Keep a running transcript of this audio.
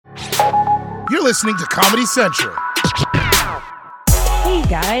You're listening to Comedy Central. Hey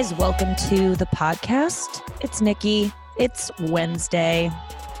guys, welcome to the podcast. It's Nikki. It's Wednesday,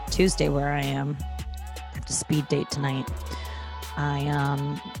 Tuesday where I am. I have to speed date tonight.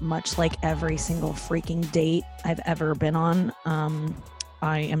 Much like every single freaking date I've ever been on,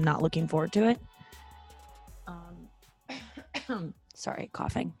 I am not looking forward to it. Sorry,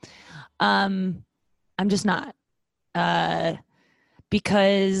 coughing. I'm just not.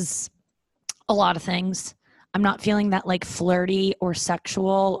 Because a lot of things. I'm not feeling that like flirty or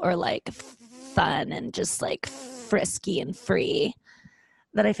sexual or like fun and just like frisky and free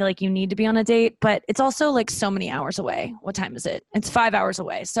that I feel like you need to be on a date. But it's also like so many hours away. What time is it? It's 5 hours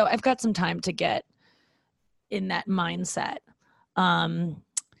away. So I've got some time to get in that mindset.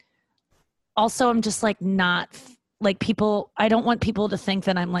 Also, I'm just like not like people. I don't want people to think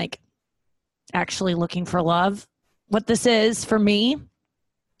that I'm like actually looking for love. What this is for me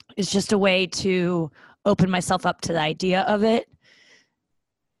is just a way to open myself up to the idea of it,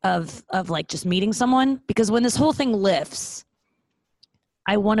 of like just meeting someone. Because when this whole thing lifts,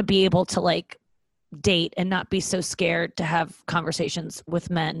 I want to be able to like date and not be so scared to have conversations with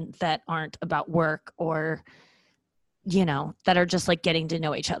men that aren't about work or, you know, that are just like getting to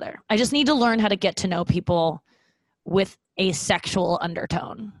know each other. I just need to learn how to get to know people with a sexual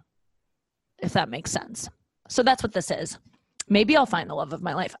undertone, if that makes sense. So that's what this is. Maybe I'll find the love of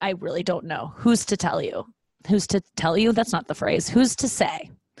my life. I really don't know. Who's to tell you? Who's to tell you? That's not the phrase. Who's to say?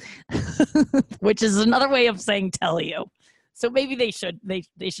 Which is another way of saying tell you. So maybe they should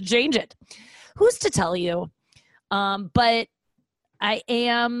change it. Who's to tell you? But I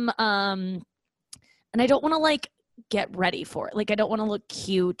am, and I don't want to like get ready for it. Like I don't want to look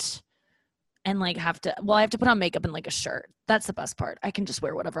cute and like I have to put on makeup and like a shirt. That's the best part. I can just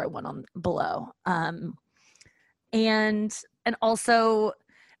wear whatever I want on below. And also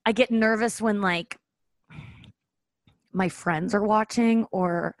I get nervous when like my friends are watching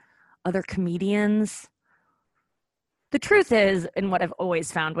or other comedians. The truth is, and what I've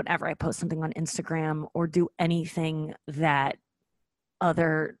always found whenever I post something on Instagram or do anything that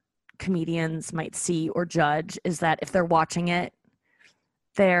other comedians might see or judge, is that if they're watching it,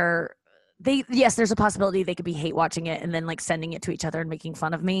 yes, there's a possibility they could be hate watching it and then like sending it to each other and making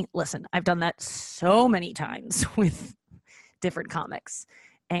fun of me. Listen, I've done that so many times with different comics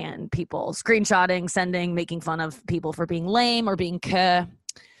and people screenshotting, sending, making fun of people for being lame or being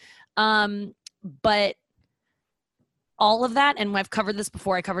but all of that, and I've covered this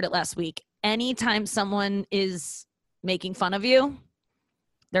before, I covered it last week. Anytime someone is making fun of you,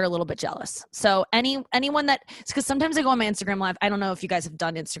 they're a little bit jealous. So anyone that, because sometimes I go on my Instagram Live. I don't know if you guys have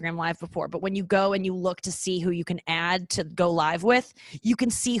done Instagram Live before, but when you go and you look to see who you can add to go live with, you can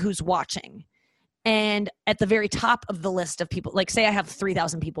see who's watching. And at the very top of the list of people, like say I have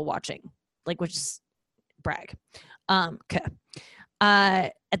 3,000 people watching, like, which is brag. Okay.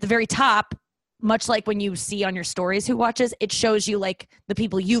 At the very top, much like when you see on your stories who watches, it shows you like the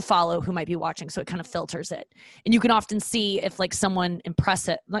people you follow who might be watching. So it kind of filters it. And you can often see if like someone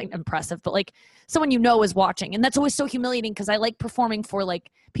but like someone you know is watching. And that's always so humiliating because I like performing for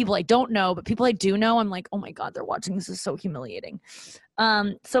like people I don't know, but people I do know, I'm like, oh my God, they're watching. This is so humiliating.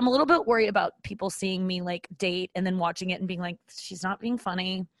 So I'm a little bit worried about people seeing me like date and then watching it and being like, she's not being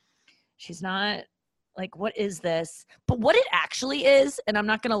funny. She's not like, what is this? But what it actually is, and I'm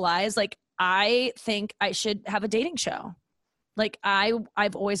not going to lie, is like, I think I should have a dating show. Like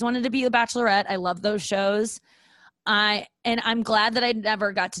I've always wanted to be The Bachelorette. I love those shows. And I'm glad that I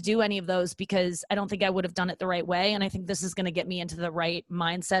never got to do any of those because I don't think I would have done it the right way. And I think this is going to get me into the right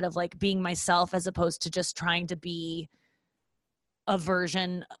mindset of like being myself as opposed to just trying to be a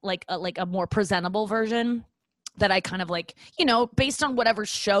version, like a more presentable version that I kind of like, you know, based on whatever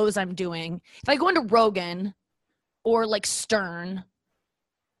shows I'm doing. If I go into Rogan or like Stern,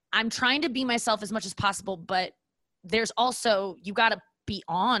 I'm trying to be myself as much as possible, but there's also, you got to be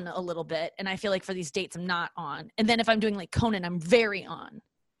on a little bit. And I feel like for these dates, I'm not on. And then if I'm doing like Conan, I'm very on,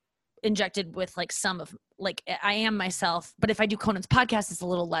 injected with like some of, like I am myself. But if I do Conan's podcast, it's a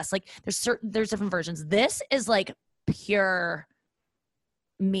little less. Like there's different versions. This is like pure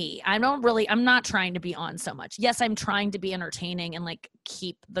me. I'm not trying to be on so much. Yes, I'm trying to be entertaining and like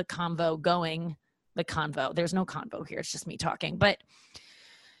keep the convo going. The convo. There's no convo here. It's just me talking. But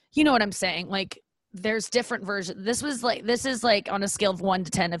you know what I'm saying? Like there's different versions. This is like on a scale of 1 to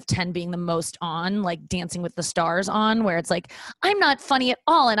 10, of 10 being the most on, like Dancing with the Stars on, where it's like, I'm not funny at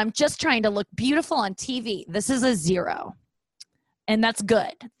all. And I'm just trying to look beautiful on TV. This is a 0. And that's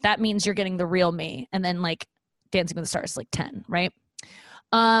good. That means you're getting the real me. And then like Dancing with the Stars, like 10, right?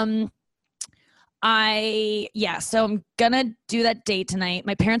 So I'm gonna do that date tonight.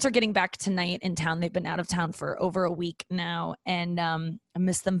 My parents are getting back tonight in town. They've been out of town for over a week now, and I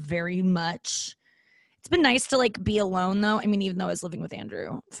miss them very much. It's been nice to like be alone though. I mean, even though I was living with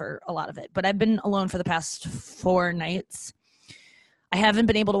Andrew for a lot of it, but I've been alone for the past 4 nights. I haven't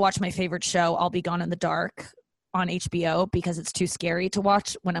been able to watch my favorite show, I'll Be Gone in the Dark, on HBO because it's too scary to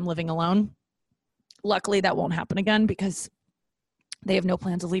watch when I'm living alone. Luckily, that won't happen again because they have no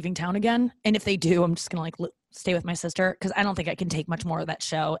plans of leaving town again. And if they do, I'm just going to like stay with my sister because I don't think I can take much more of that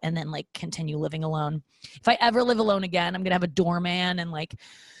show and then like continue living alone. If I ever live alone again, I'm going to have a doorman and like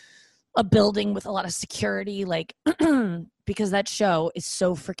a building with a lot of security, like because that show is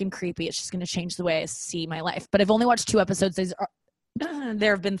so freaking creepy. It's just going to change the way I see my life. But I've only watched 2 episodes.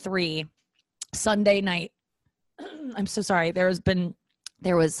 There have been 3. Sunday night. I'm so sorry. There was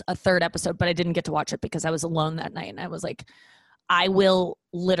a 3rd episode, but I didn't get to watch it because I was alone that night. And I was like, I will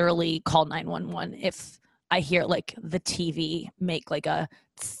literally call 911 if I hear like the TV make like a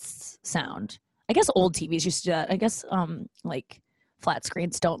sound. I guess old TVs used to do that. I guess like flat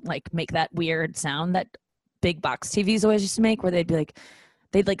screens don't like make that weird sound that big box TVs always used to make, where they'd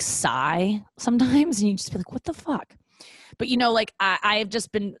like sigh sometimes and you just be like, what the fuck? But you know, like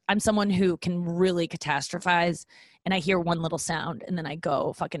I'm someone who can really catastrophize, and I hear one little sound and then I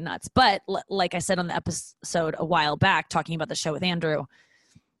go fucking nuts. But like I said on the episode a while back, talking about the show with Andrew,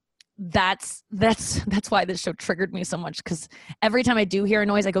 that's why this show triggered me so much. Because every time I do hear a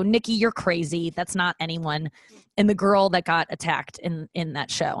noise, I go, Nikki, you're crazy. That's not anyone. And the girl that got attacked in that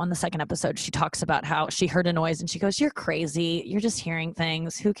show on the 2nd episode, she talks about how she heard a noise and she goes, you're crazy. You're just hearing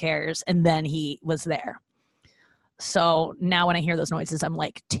things. Who cares? And then he was there. So now when I hear those noises, I'm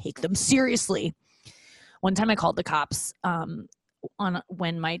like, take them seriously. One time I called the cops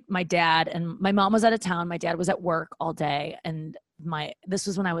when my dad and my mom was out of town. My dad was at work all day. And this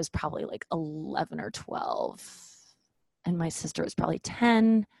was when I was probably like 11 or 12. And my sister was probably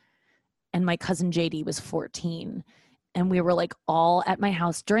 10. And my cousin JD was 14. And we were like all at my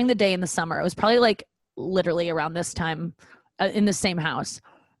house during the day in the summer. It was probably like literally around this time in the same house.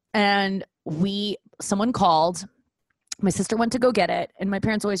 And someone called. My sister went to go get it. And my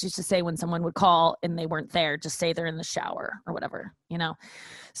parents always used to say when someone would call and they weren't there, just say they're in the shower or whatever, you know?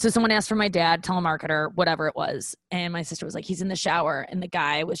 So someone asked for my dad, telemarketer, whatever it was. And my sister was like, he's in the shower. And the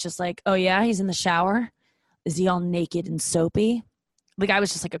guy was just like, oh yeah, he's in the shower? Is he all naked and soapy? The guy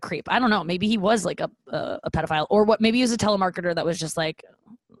was just like a creep. I don't know. Maybe he was like a pedophile, or what? Maybe he was a telemarketer that was just like,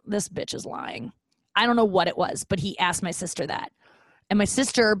 this bitch is lying. I don't know what it was, but he asked my sister that. And my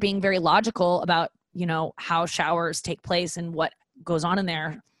sister, being very logical about, you know, how showers take place and what goes on in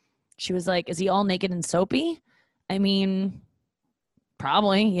there, she was like, is he all naked and soapy? I mean,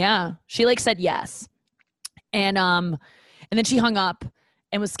 probably, yeah. She like said yes. And then she hung up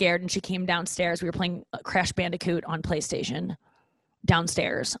and was scared, and she came downstairs. We were playing Crash Bandicoot on PlayStation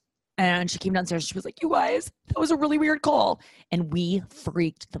downstairs. And she came downstairs. She was like, you guys, that was a really weird call. And we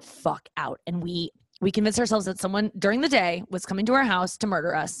freaked the fuck out. And we convinced ourselves that someone during the day was coming to our house to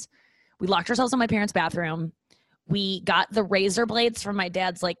murder us. We locked ourselves in my parents' bathroom. We got the razor blades from my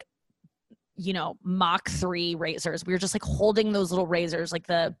dad's, like, you know, Mach 3 razors. We were just like holding those little razors, like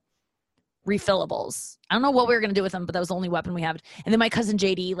the refillables. I don't know what we were going to do with them, but that was the only weapon we had. And then my cousin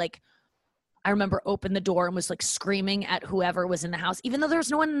JD, like, I remember opened the door and was like screaming at whoever was in the house, even though there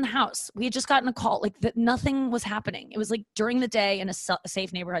was no one in the house. We had just gotten a call, like that nothing was happening. It was like during the day in a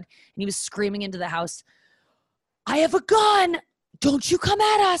safe neighborhood, and he was screaming into the house, I have a gun. Don't you come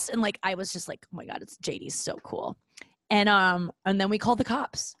at us. And like, I was just like, oh my God, it's JD's so cool. And then we called the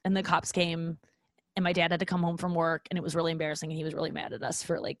cops, and the cops came, and my dad had to come home from work, and it was really embarrassing. And he was really mad at us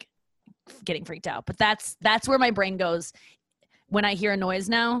for like getting freaked out. But that's where my brain goes when I hear a noise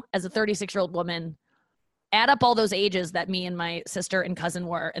now as a 36-year-old woman. Add up all those ages that me and my sister and cousin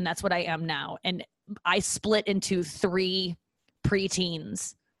were, and that's what I am now. And I split into 3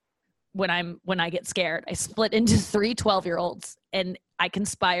 preteens. When I get scared, I split into 3 12-year-olds, and I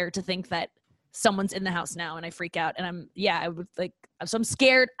conspire to think that someone's in the house now, and I freak out. And so I'm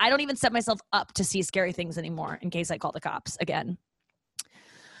scared. I don't even set myself up to see scary things anymore in case I call the cops again.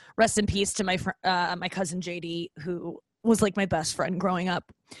 Rest in peace to my cousin JD, who was like my best friend growing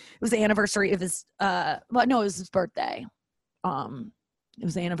up. It was the anniversary of his, it was his birthday. It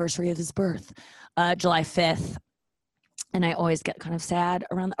was the anniversary of his birth, July 5th. And I always get kind of sad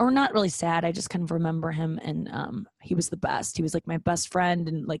around, or not really sad. I just kind of remember him, and he was the best. He was like my best friend,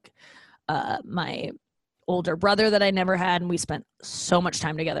 and like my older brother that I never had. And we spent so much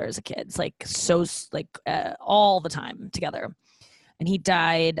time together as a kids, all the time together. And he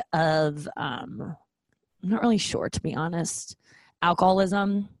died of, I'm not really sure, to be honest,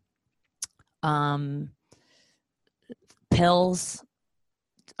 alcoholism. pills,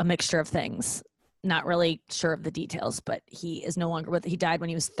 a mixture of things. Not really sure of the details, but he is no longer with. He died when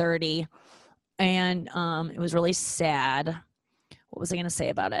he was 30, and it was really sad. What was I going to say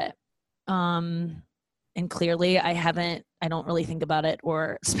about it? And clearly, I don't really think about it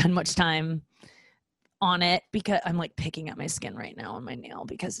or spend much time on it because I'm like picking at my skin right now on my nail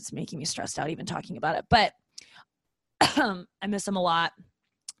because it's making me stressed out even talking about it. But I miss him a lot,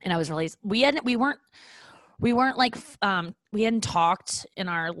 and I was really we hadn't talked in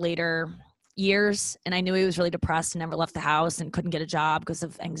our later years, and I knew he was really depressed and never left the house and couldn't get a job because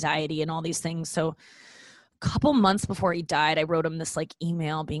of anxiety and all these things. So a couple months before he died, I wrote him this like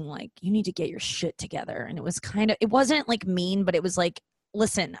email being like, you need to get your shit together. And it wasn't like mean, but it was like,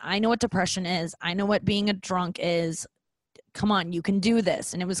 listen, I know what depression is. I know what being a drunk is. Come on, you can do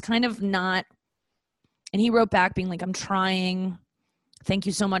this. And it was kind of not, and he wrote back being like, I'm trying. Thank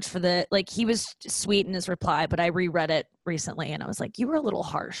you so much for he was sweet in his reply, but I reread it recently and I was like, you were a little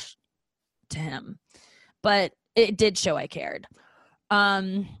harsh to him, but it did show I cared.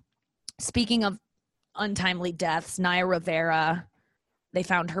 Speaking of untimely deaths, Naya Rivera, they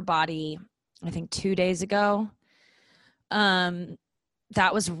found her body, I think 2 days ago.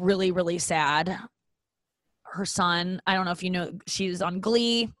 That was really, really sad. Her son, I don't know if you know, she was on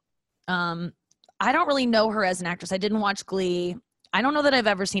Glee. I don't really know her as an actress. I didn't watch Glee. I don't know that I've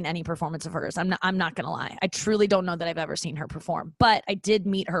ever seen any performance of hers. I'm not going to lie. I truly don't know that I've ever seen her perform, but I did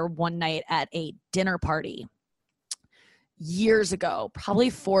meet her one night at a dinner party years ago, probably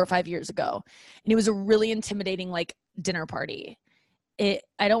 4 or 5 years ago. And it was a really intimidating, like, dinner party. I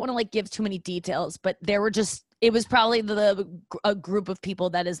don't want to like give too many details, but it was probably a group of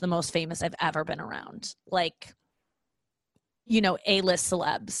people that is the most famous I've ever been around. Like, you know, A-list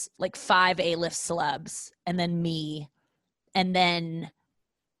celebs, like 5 A-list celebs, and then me. And then,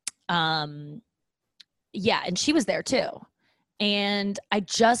 and she was there too. And I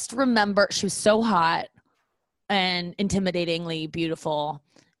just remember she was so hot and intimidatingly beautiful.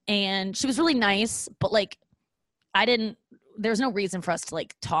 And she was really nice, but like, there's no reason for us to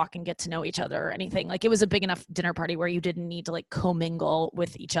like talk and get to know each other or anything. Like, it was a big enough dinner party where you didn't need to like commingle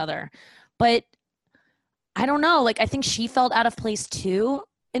with each other. But I don't know. Like, I think she felt out of place too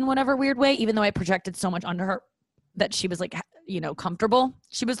in whatever weird way, even though I projected so much onto her that she was like, you know, comfortable.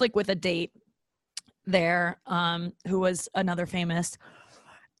 She was like with a date there, who was another famous.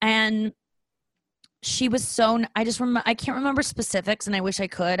 And she was I can't remember specifics, and I wish I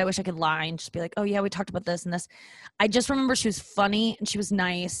could lie and just be like, oh yeah, we talked about this and this. I just remember she was funny and she was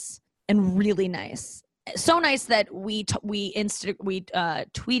nice and really nice. So nice that we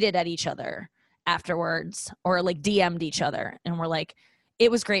tweeted at each other afterwards, or like DM'd each other, and we're like, it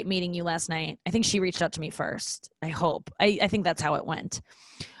was great meeting you last night. I think she reached out to me first. I hope. I think that's how it went.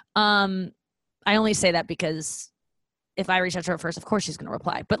 I only say that because if I reach out to her first, of course she's going to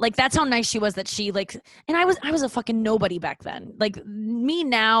reply. But like, that's how nice she was, that she like, and I was a fucking nobody back then. Like, me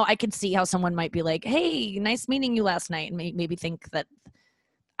now, I could see how someone might be like, hey, nice meeting you last night. And maybe think that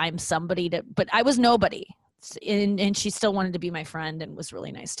I'm somebody but I was nobody. And she still wanted to be my friend and was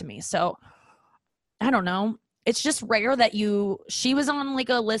really nice to me. So I don't know. It's just rare that she was on like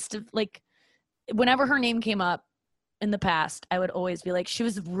a list of like, whenever her name came up in the past, I would always be like, she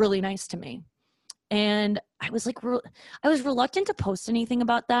was really nice to me. And I was like, I was reluctant to post anything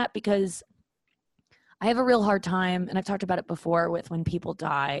about that because I have a real hard time, and I've talked about it before, with when people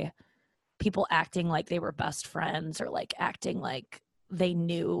die, people acting like they were best friends, or like acting like they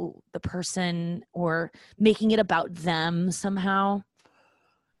knew the person, or making it about them somehow.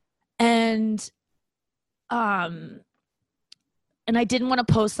 And I didn't want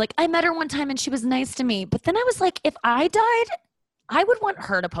to post like, I met her one time and she was nice to me. But then I was like, if I died, I would want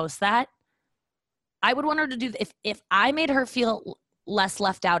her to post that. I would want her to do, if I made her feel less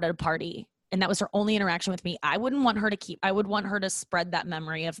left out at a party and that was her only interaction with me, I would want her to spread that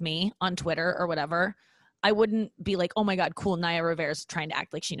memory of me on Twitter or whatever. I wouldn't be like, oh my God, cool, Naya Rivera's trying to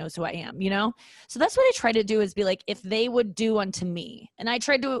act like she knows who I am, you know? So that's what I try to do, is be like, if they would do unto me, and I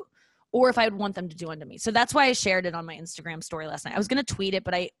tried to, or if I would want them to do unto me. So that's why I shared it on my Instagram story last night. I was going to tweet it,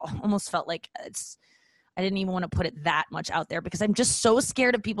 but I almost felt like I didn't even want to put it that much out there because I'm just so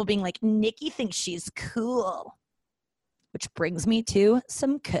scared of people being like, Nikki thinks she's cool. Which brings me to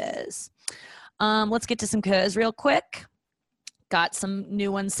some cuz. Let's get to some cuz real quick. Got some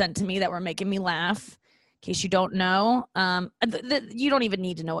new ones sent to me that were making me laugh. In case you don't know, you don't even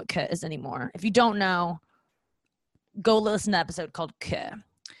need to know what cuz is anymore. If you don't know, go listen to an episode called cuz.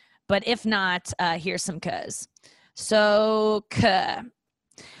 But if not, here's some cuz. So,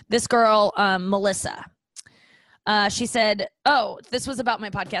 this girl, Melissa, She said, oh, this was about my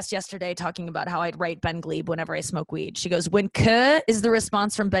podcast yesterday, talking about how I'd write Ben Glebe whenever I smoke weed. She goes, when "K" is the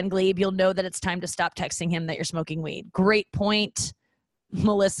response from Ben Glebe, you'll know that it's time to stop texting him that you're smoking weed. Great point,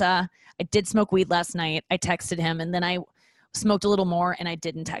 Melissa. I did smoke weed last night. I texted him, and then I smoked a little more, and I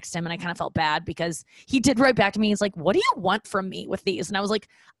didn't text him, and I kind of felt bad because he did write back to me. He's like, what do you want from me with these? And I was like,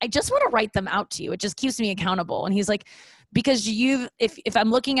 I just want to write them out to you. It just keeps me accountable. And he's like, because if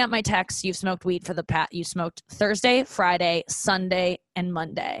I'm looking at my texts, you've smoked weed for you smoked Thursday, Friday, Sunday, and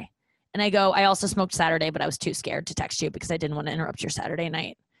Monday. And I go, I also smoked Saturday, but I was too scared to text you because I didn't want to interrupt your Saturday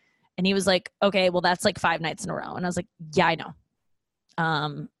night. And he was like, okay, well, that's like 5 nights in a row. And I was like, yeah, I know.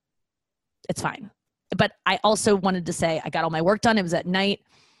 It's fine. But I also wanted to say I got all my work done. It was at night.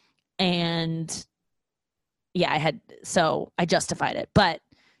 And yeah, so I justified it. But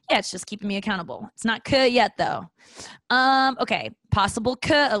yeah, it's just keeping me accountable. It's not K yet, though. Okay, possible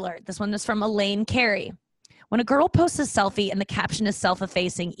K alert. This one is from Elaine Carey. When a girl posts a selfie and the caption is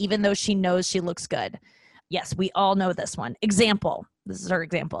self-effacing, even though she knows she looks good. Yes, we all know this one. Example. This is her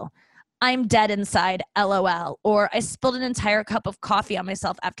example. I'm dead inside, LOL. Or I spilled an entire cup of coffee on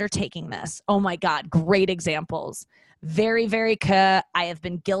myself after taking this. Oh my God, great examples. Very, very K. I have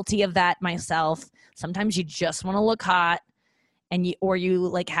been guilty of that myself. Sometimes you just want to look hot. And you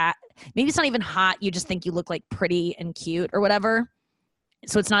like maybe it's not even hot. You just think you look like pretty and cute or whatever.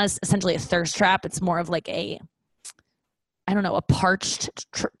 So it's not essentially a thirst trap. It's more of like a parched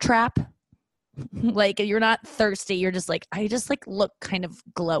trap. Like you're not thirsty. You're just like, I just like look kind of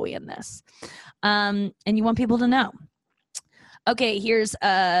glowy in this. And you want people to know. Okay, here's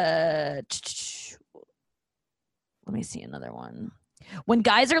let me see another one. When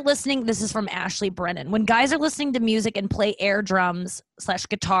guys are listening, this is from Ashley Brennan. When guys are listening to music and play air drums /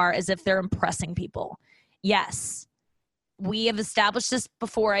 guitar as if they're impressing people. Yes. We have established this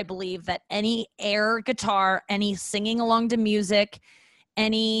before, I believe, that any air guitar, any singing along to music,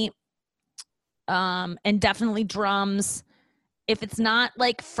 any, and definitely drums, if it's not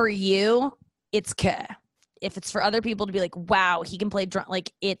like for you, it's K. If it's for other people to be like, wow, he can play drum,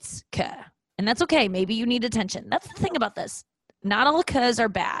 like it's K. And that's okay. Maybe you need attention. That's the thing about this. Not all Ks are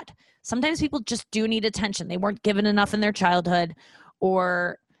bad. Sometimes people just do need attention. They weren't given enough in their childhood,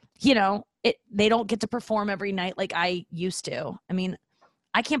 or, they don't get to perform every night like I used to. I mean,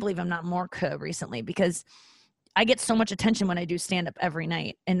 I can't believe I'm not more K recently because I get so much attention when I do stand up every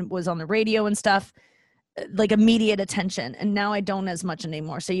night and was on the radio and stuff, like immediate attention. And now I don't as much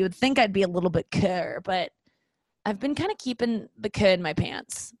anymore. So you would think I'd be a little bit K, but I've been kind of keeping the K in my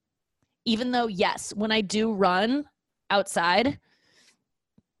pants. Even though, yes, when I do run outside,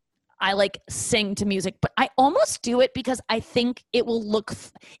 I like sing to music, but I almost do it because I think it will look,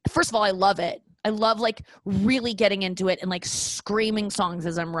 first of all, I love it. I love like really getting into it and like screaming songs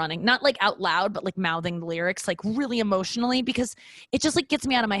as I'm running, not like out loud, but like mouthing the lyrics, like really emotionally, because it just like gets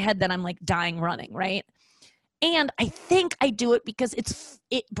me out of my head that I'm like dying running. Right. And I think I do it because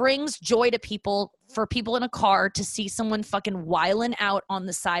it brings joy to people, for people in a car to see someone fucking whiling out on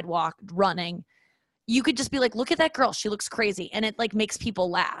the sidewalk running. You could just be like, look at that girl. She looks crazy. And it like makes people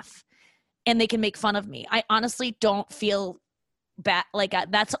laugh and they can make fun of me. I honestly don't feel bad. Like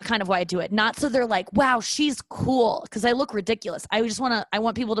that's kind of why I do it. Not so they're like, wow, she's cool. Cause I look ridiculous. I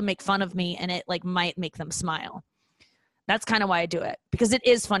want people to make fun of me, and it like might make them smile. That's kind of why I do it, because it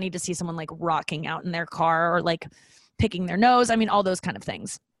is funny to see someone like rocking out in their car or like picking their nose. I mean, all those kind of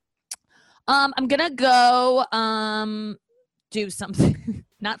things. I'm going to go do something,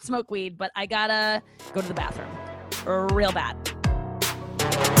 not smoke weed, but I gotta go to the bathroom real bad.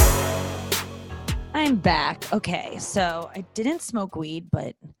 I'm back. Okay, so I didn't smoke weed,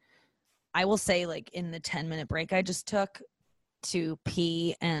 but I will say like in the 10-minute break I just took to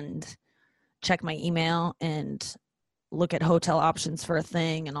pee and check my email and look at hotel options for a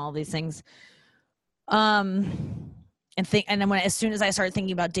thing and all these things. And then as soon as I started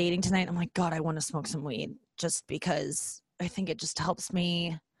thinking about dating tonight, I'm like, God, I want to smoke some weed, just because I think it just helps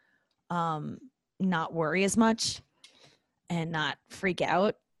me not worry as much and not freak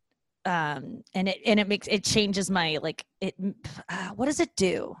out. And it changes my, like, what does it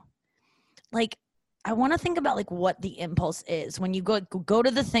do? Like, I want to think about like what the impulse is when you go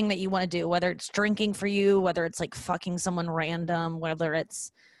to the thing that you want to do, whether it's drinking for you, whether it's like fucking someone random, whether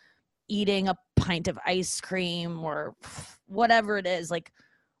it's eating a pint of ice cream or whatever it is. Like,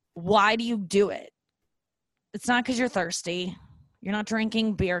 why do you do it? It's not because you're thirsty. You're not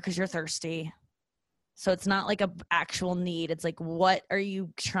drinking beer because you're thirsty. So it's not like a actual need. It's like, what are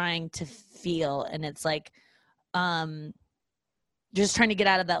you trying to feel? And it's like, just trying to get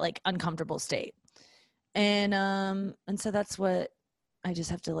out of that like uncomfortable state. And so that's what I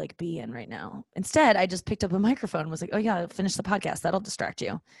just have to like be in right now. Instead, I just picked up a microphone and was like, oh yeah, finish the podcast. That'll distract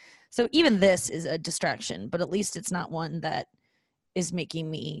you. So even this is a distraction, but at least it's not one that is making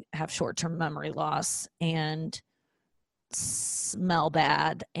me have short-term memory loss and smell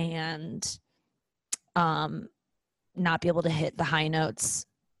bad and not be able to hit the high notes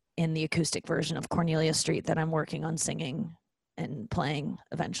in the acoustic version of Cornelia Street that I'm working on singing and playing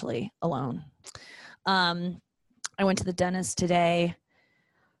eventually alone. I went to the dentist today,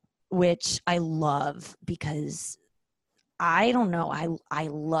 which I love because I don't know. I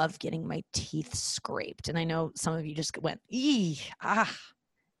love getting my teeth scraped. And I know some of you just went, you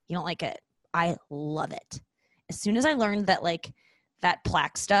don't like it. I love it. As soon as I learned that like that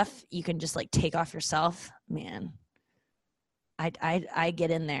plaque stuff, you can just like take off yourself, man, I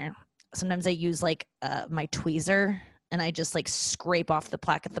get in there. Sometimes I use like my tweezer and I just like scrape off the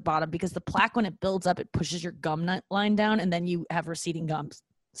plaque at the bottom because the plaque, when it builds up, it pushes your gum nut line down and then you have receding gums.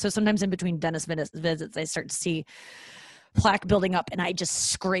 So sometimes in between dentist visits, I start to see plaque building up and I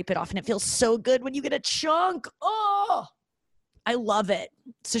just scrape it off and it feels so good when you get a chunk. Oh, I love it.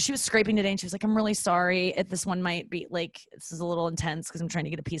 So she was scraping today and she was like, I'm really sorry. This one might be like, this is a little intense because I'm trying to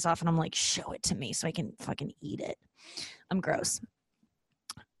get a piece off. And I'm like, show it to me so I can fucking eat it. I'm gross.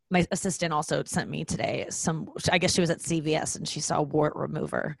 My assistant also sent me today I guess she was at CVS and she saw a wart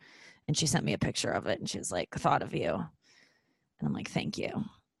remover and she sent me a picture of it and she was like, thought of you. And I'm like, thank you.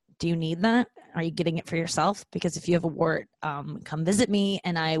 Do you need that? Are you getting it for yourself? Because if you have a wart, come visit me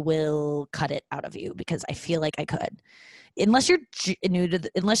and I will cut it out of you because I feel like I could. Unless you're new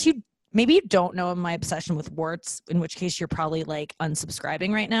to, maybe you don't know my obsession with warts, in which case you're probably like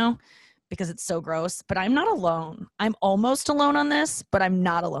unsubscribing right now because it's so gross. But I'm not alone. I'm almost alone on this, but I'm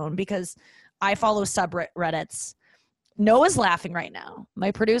not alone because I follow subreddits. Noah's laughing right now.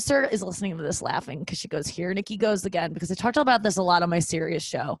 My producer is listening to this laughing because she goes, here Nikki goes again, because I talked about this a lot on my Sirius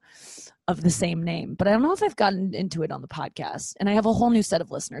show of the same name, but I don't know if I've gotten into it on the podcast. And I have a whole new set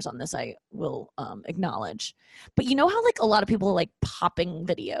of listeners on this, I will acknowledge. But you know how like a lot of people are like popping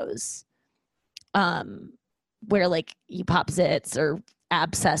videos where like you pop zits or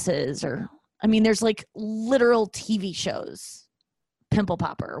abscesses or, I mean, there's like literal TV shows, pimple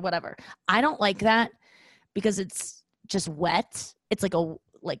popper or whatever. I don't like that because it's just wet. It's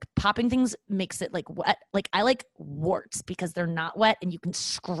like popping things makes it like wet. Like I like warts because they're not wet and you can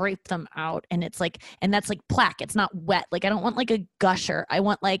scrape them out and it's like, and that's like plaque. It's not wet. Like I don't want like a gusher. I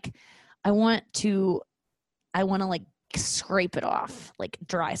want to like scrape it off, like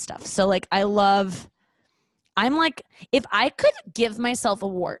dry stuff. So like I'm like, if I could give myself a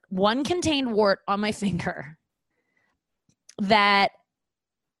wart, one contained wart on my finger that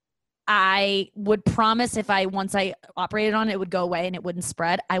I would promise once I operated on it, it would go away and it wouldn't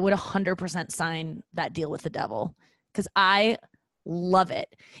spread, I would 100% sign that deal with the devil because I love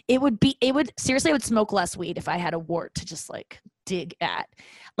it. Seriously, I would smoke less weed if I had a wart to just like dig at.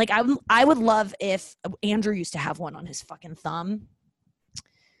 Like I would love if Andrew used to have one on his fucking thumb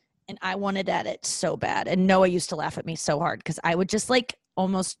and I wanted at it so bad. And Noah used to laugh at me so hard because I would just like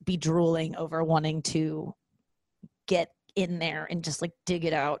almost be drooling over wanting to get in there and just like dig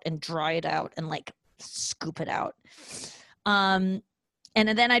it out and dry it out and like scoop it out. And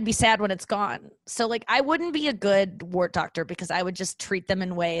then I'd be sad when it's gone. So like I wouldn't be a good wart doctor because I would just treat them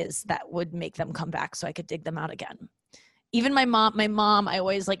in ways that would make them come back so I could dig them out again. Even my mom, I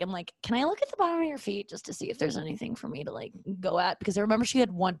always like, I'm like, can I look at the bottom of your feet just to see if there's anything for me to like go at? Because I remember she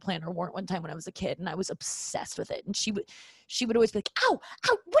had one plantar wart one time when I was a kid and I was obsessed with it. And she would always be like, ow,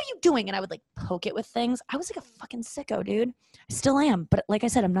 what are you doing? And I would like poke it with things. I was like a fucking sicko, dude. I still am. But like I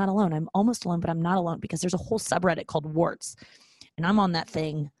said, I'm not alone. I'm almost alone, but I'm not alone because there's a whole subreddit called warts. And I'm on that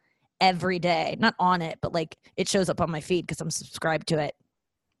thing every day. Not on it, but like it shows up on my feed because I'm subscribed to it.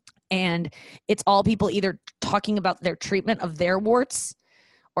 And it's all people either talking about their treatment of their warts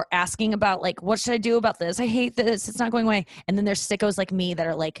or asking about like, what should I do about this? I hate this. It's not going away. And then there's sickos like me that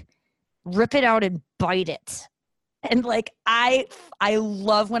are like, rip it out and bite it. And like, I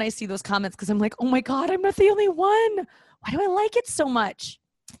love when I see those comments because I'm like, oh my God, I'm not the only one. Why do I like it so much?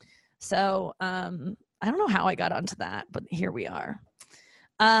 So I don't know how I got onto that, but here we are.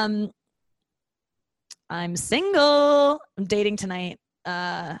 I'm single. I'm dating tonight.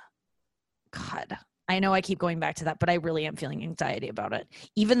 God, I know I keep going back to that, but I really am feeling anxiety about it.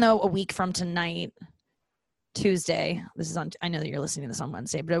 Even though a week from tonight, Tuesday, I know that you're listening to this on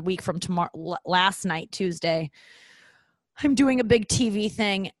Wednesday, but a week from tomorrow, last night, Tuesday, I'm doing a big TV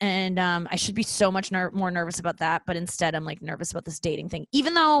thing and I should be so much more nervous about that. But instead I'm like nervous about this dating thing,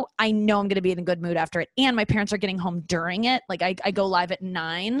 even though I know I'm going to be in a good mood after it. And my parents are getting home during it. Like I go live at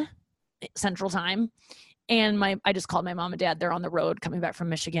 9 Central Time And I just called my mom and dad. They're on the road coming back from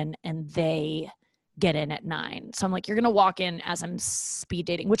Michigan, and they get in at 9. So I'm like, you're going to walk in as I'm speed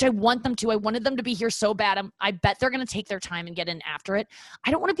dating, which I want them to. I wanted them to be here so bad. I bet they're going to take their time and get in after it.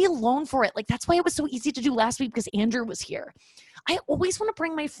 I don't want to be alone for it. Like, that's why it was so easy to do last week, because Andrew was here. I always want to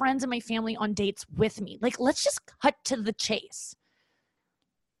bring my friends and my family on dates with me. Like, let's just cut to the chase.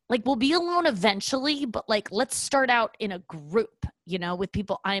 Like, we'll be alone eventually, but like, let's start out in a group, you know, with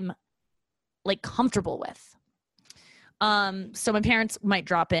people I'm like comfortable with. So my parents might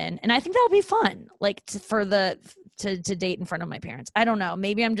drop in, and I think that would be fun, like to date in front of my parents. I don't know.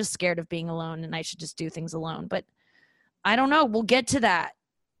 Maybe I'm just scared of being alone and I should just do things alone, but I don't know. We'll get to that.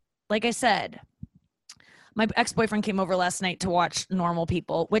 Like I said, my ex-boyfriend came over last night to watch Normal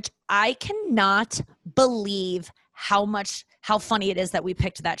People, which I cannot believe how funny it is that we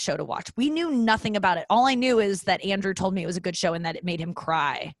picked that show to watch. We knew nothing about it. All I knew is that Andrew told me it was a good show and that it made him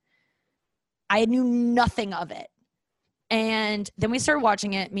cry. I knew nothing of it. And then we started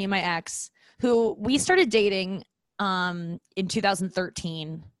watching it, me and my ex, who we started dating in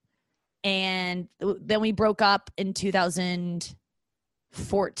 2013. And then we broke up in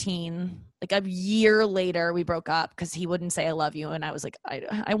 2014. Like a year later, we broke up because he wouldn't say I love you. And I was like,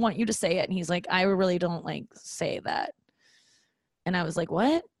 I want you to say it. And he's like, I really don't like say that. And I was like,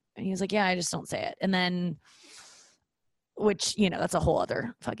 what? And he was like, yeah, I just don't say it. And then, which, you know, that's a whole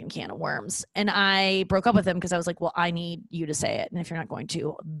other fucking can of worms. And I broke up with him because I was like, well, I need you to say it. And if you're not going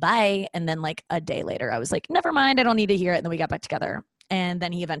to, bye. And then like a day later, I was like, never mind, I don't need to hear it. And then we got back together. And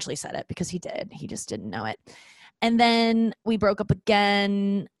then he eventually said it because he did. He just didn't know it. And then we broke up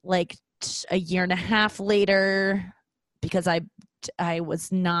again like a year and a half later because I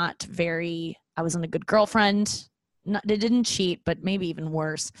wasn't a good girlfriend. It didn't cheat, but maybe even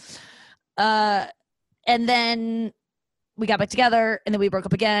worse. And then we got back together, and then we broke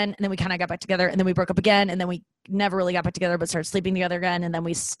up again, and then we kind of got back together, and then we broke up again, and then we never really got back together but started sleeping together again, and then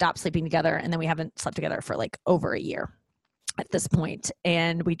we stopped sleeping together, and then we haven't slept together for like over a year at this point,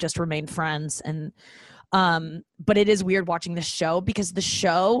 and we just remained friends. And but it is weird watching this show because the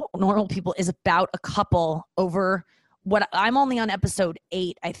show Normal People is about a couple over what I'm only on episode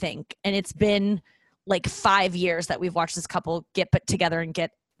 8, I think, and it's been like 5 years that we've watched this couple get put together and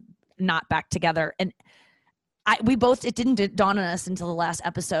get not back together. And it didn't dawn on us until the last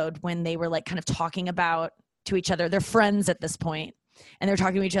episode when they were like kind of talking about to each other. They're friends at this point, and they're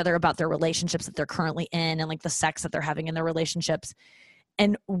talking to each other about their relationships that they're currently in and like the sex that they're having in their relationships.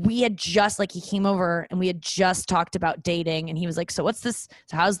 And we had just like, he came over and we had just talked about dating, and he was like, so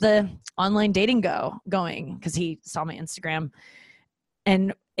how's the online dating going? Cause he saw my Instagram,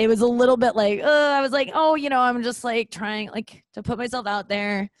 and it was a little bit like, I was like, oh, you know, I'm just like trying like to put myself out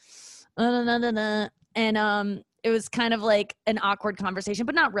there. And it was kind of like an awkward conversation,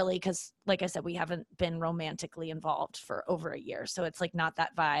 but not really, because like I said, we haven't been romantically involved for over a year, so it's like not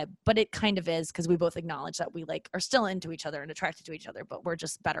that vibe, but it kind of is, because we both acknowledge that we like are still into each other and attracted to each other, but we're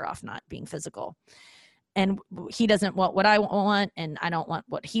just better off not being physical. And he doesn't want what I want, and I don't want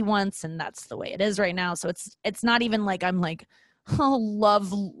what he wants, and that's the way it is right now. So it's not even like I'm like, oh,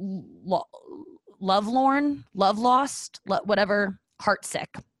 love lorn, love lost, whatever, heart sick.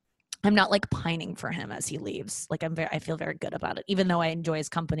 I'm not like pining for him as he leaves. Like I feel very good about it, even though I enjoy his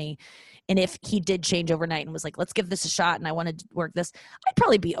company. And if he did change overnight and was like, let's give this a shot, and I want to work this, I'd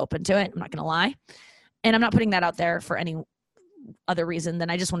probably be open to it. I'm not going to lie. And I'm not putting that out there for any other reason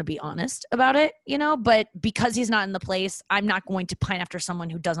than I just want to be honest about it, you know, but because he's not in the place, I'm not going to pine after someone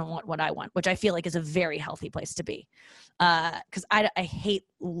who doesn't want what I want, which I feel like is a very healthy place to be. Cause I hate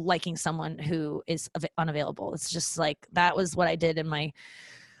liking someone who is unavailable. It's just like, that was what I did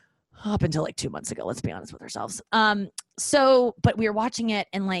up until like 2 months ago. Let's be honest with ourselves. But we were watching it,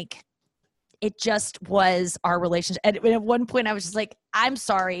 and like, it just was our relationship. And at one point I was just like, I'm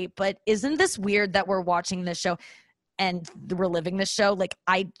sorry, but isn't this weird that we're watching this show and we're living this show? Like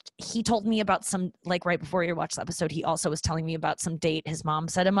he told me about some, like right before you watched the episode, he also was telling me about some date his mom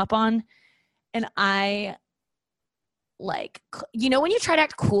set him up on. And I like, you know, when you try to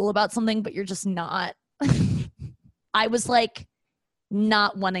act cool about something, but you're just not, I was like,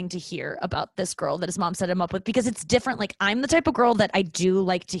 not wanting to hear about this girl that his mom set him up with, because it's different. Like, I'm the type of girl that I do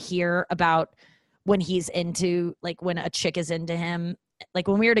like to hear about when he's into, like when a chick is into him, like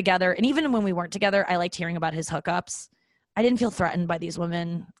when we were together, and even when we weren't together, I liked hearing about his hookups. I didn't feel threatened by these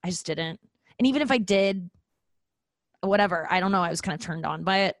women. I just didn't. And even if I did, whatever, I don't know, I was kind of turned on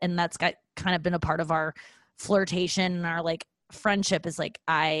by it. And that's kind of been a part of our flirtation and our like friendship, is like,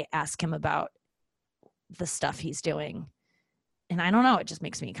 I ask him about the stuff he's doing. And I don't know, it just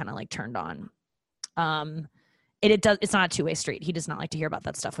makes me kind of like turned on. it's not a two-way street. He does not like to hear about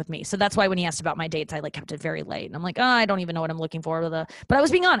that stuff with me. So that's why when he asked about my dates, I like kept it very light. And I'm like, oh, I don't even know what I'm looking for. But I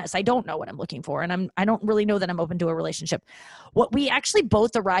was being honest. I don't know what I'm looking for. And I don't really know that I'm open to a relationship. What we actually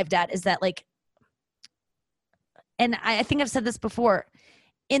both arrived at is that, like, and I think I've said this before,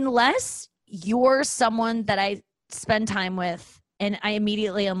 unless you're someone that I spend time with and I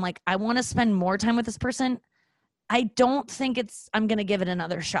immediately am like, I want to spend more time with this person, I don't think I'm going to give it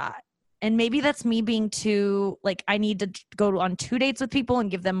another shot. And maybe that's me being too, like, I need to go on 2 dates with people and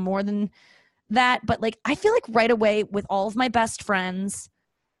give them more than that. But like, I feel like right away with all of my best friends,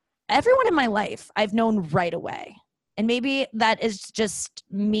 everyone in my life, I've known right away. And maybe that is just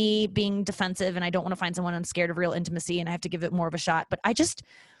me being defensive and I don't want to find someone, I'm scared of real intimacy and I have to give it more of a shot. But I just,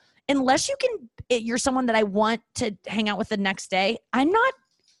 unless you're someone that I want to hang out with the next day, I'm not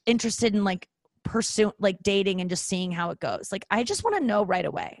interested in like dating and just seeing how it goes. Like, I just want to know right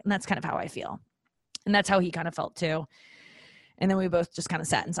away. And that's kind of how I feel. And that's how he kind of felt too. And then we both just kind of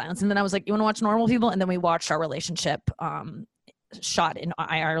sat in silence. And then I was like, you want to watch Normal People? And then we watched our relationship shot in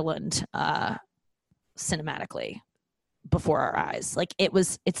Ireland cinematically before our eyes. Like,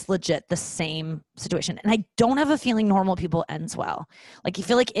 it's legit the same situation. And I don't have a feeling Normal People ends well. Like, you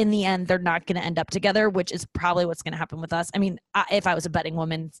feel like in the end, they're not going to end up together, which is probably what's going to happen with us. I mean, if I was a betting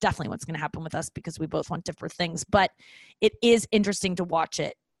woman, it's definitely what's going to happen with us because we both want different things, but it is interesting to watch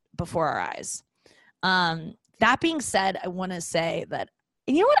it before our eyes. That being said, I want to say that,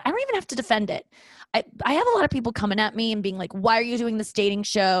 and you know what? I don't even have to defend it. I have a lot of people coming at me and being like, why are you doing this dating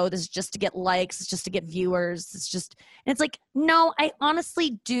show? This is just to get likes. It's just to get viewers. And it's like, no, I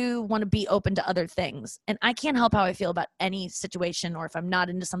honestly do want to be open to other things. And I can't help how I feel about any situation or if I'm not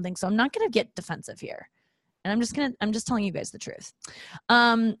into something. So I'm not going to get defensive here. And I'm just telling you guys the truth.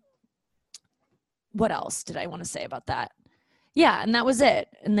 What else did I want to say about that? Yeah. And that was it.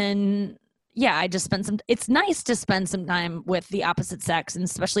 And then, yeah, I just it's nice to spend some time with the opposite sex, and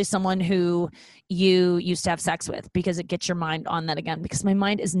especially someone who you used to have sex with, because it gets your mind on that again, because my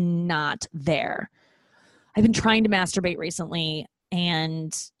mind is not there. I've been trying to masturbate recently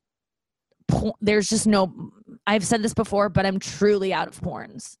and there's just I've said this before, but I'm truly out of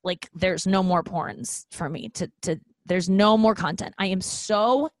porns. Like, there's no more porns for me there's no more content. I am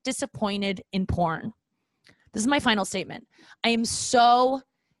so disappointed in porn. This is my final statement. I am so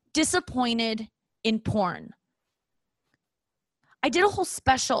disappointed in porn. I did a whole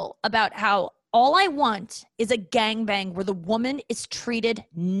special about how all I want is a gangbang where the woman is treated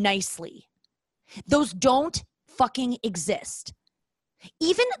nicely. Those don't fucking exist.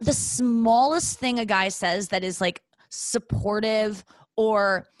 Even the smallest thing a guy says that is like supportive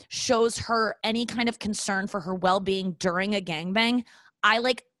or shows her any kind of concern for her well-being during a gangbang, I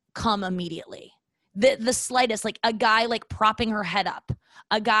like come immediately. The slightest, like a guy like propping her head up,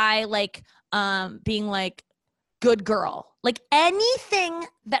 a guy like being like, good girl, like anything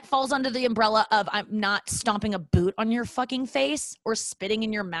that falls under the umbrella of I'm not stomping a boot on your fucking face or spitting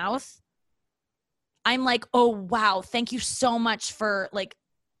in your mouth, I'm like, oh wow, thank you so much for like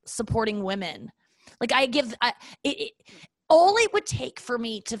supporting women. Like, all it would take for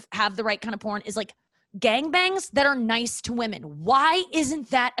me to have the right kind of porn is like gangbangs that are nice to women. Why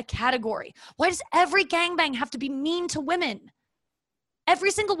isn't that a category? Why does every gangbang have to be mean to women?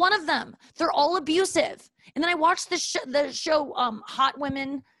 Every single one of them. They're all abusive. And then I watched the show Hot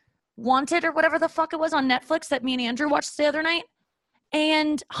Women Wanted or whatever the fuck it was on Netflix that me and Andrew watched the other night.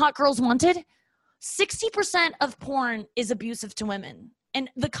 And Hot Girls Wanted. 60% of porn is abusive to women. And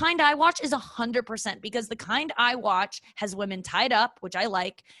the kind I watch is 100%, because the kind I watch has women tied up, which I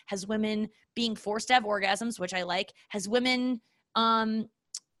like, has women being forced to have orgasms, which I like, has women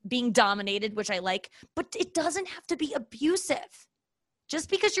being dominated, which I like, but it doesn't have to be abusive. Just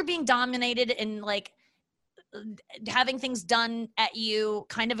because you're being dominated and like having things done at you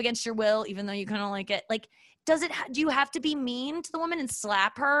kind of against your will, even though you kind of like it, like, do you have to be mean to the woman and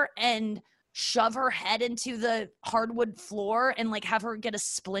slap her and shove her head into the hardwood floor and like have her get a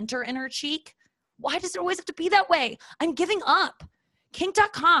splinter in her cheek? Why does it always have to be that way? I'm giving up.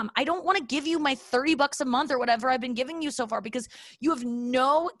 Kink.com. I don't want to give you my $30 a month or whatever I've been giving you so far, because you have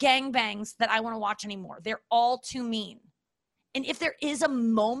no gangbangs that I want to watch anymore. They're all too mean. And if there is a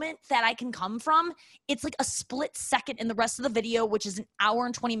moment that I can come from, it's like a split second in the rest of the video, which is an hour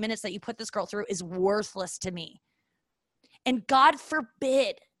and 20 minutes that you put this girl through, is worthless to me. And God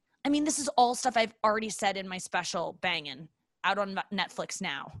forbid, I mean, this is all stuff I've already said in my special Bangin' out on Netflix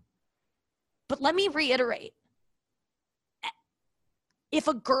now. But let me reiterate. If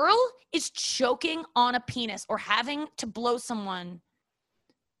a girl is choking on a penis or having to blow someone,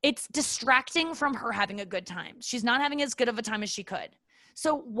 it's distracting from her having a good time. She's not having as good of a time as she could.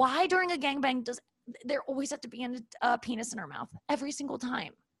 So why during a gangbang does there always have to be a penis in her mouth every single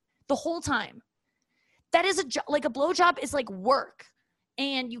time, the whole time. That is like a blowjob is like work.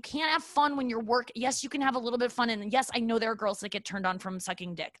 And you can't have fun when you're work. Yes, you can have a little bit of fun. And yes, I know there are girls that get turned on from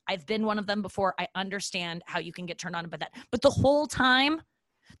sucking dick. I've been one of them before. I understand how you can get turned on by that. But the whole time,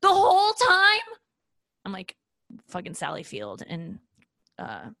 I'm like fucking Sally Field and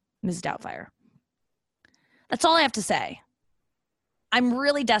Ms. Doubtfire. That's all I have to say. I'm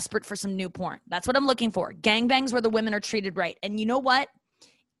really desperate for some new porn. That's what I'm looking for. Gangbangs where the women are treated right. And you know what?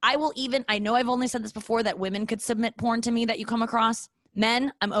 I know I've only said this before, that women could submit porn to me that you come across.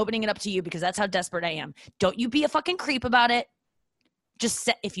 Men, I'm opening it up to you because that's how desperate I am. Don't you be a fucking creep about it. Just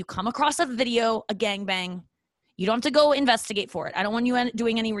if you come across a video, a gangbang, you don't have to go investigate for it. I don't want you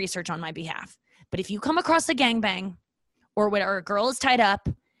doing any research on my behalf. But if you come across a gangbang or where a girl is tied up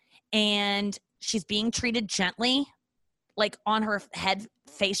and she's being treated gently, like on her head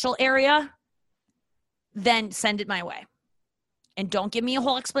facial area, then send it my way. And don't give me a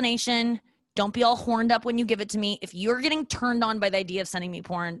whole explanation. Don't be all horned up when you give it to me. If you're getting turned on by the idea of sending me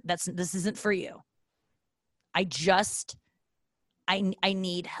porn, this isn't for you. I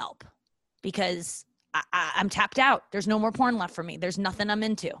need help because I'm tapped out. There's no more porn left for me. There's nothing I'm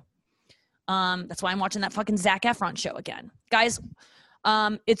into. That's why I'm watching that fucking Zac Efron show again. Guys,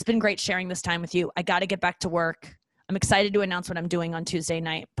 it's been great sharing this time with you. I got to get back to work. I'm excited to announce what I'm doing on Tuesday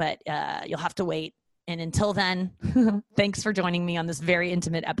night, but you'll have to wait. And until then, thanks for joining me on this very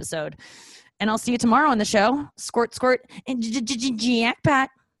intimate episode. And I'll see you tomorrow on the show. Squirt, squirt, and jackpot.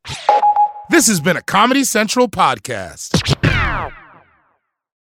 This has been a Comedy Central podcast.